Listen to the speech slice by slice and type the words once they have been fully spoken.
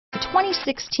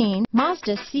2016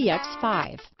 Mazda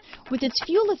CX-5. With its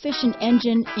fuel-efficient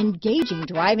engine, engaging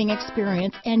driving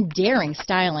experience, and daring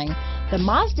styling, the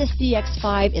Mazda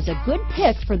CX-5 is a good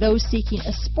pick for those seeking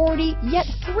a sporty yet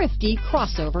thrifty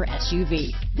crossover SUV.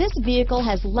 This vehicle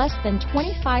has less than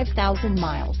 25,000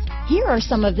 miles. Here are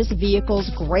some of this vehicle's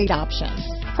great options: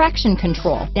 traction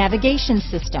control, navigation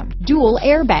system, dual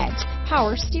airbags,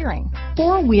 power steering,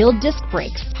 four-wheel disc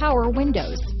brakes, power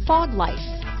windows, fog lights,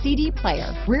 CD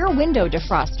player, rear window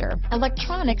defroster,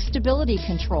 electronic stability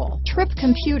control, trip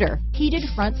computer, heated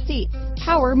front seats,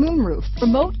 power moonroof,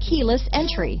 remote keyless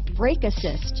entry, brake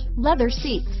assist, leather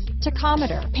seats,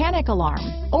 tachometer, panic alarm,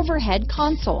 overhead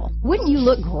console. Wouldn't you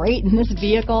look great in this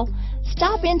vehicle?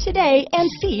 Stop in today and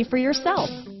see for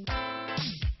yourself.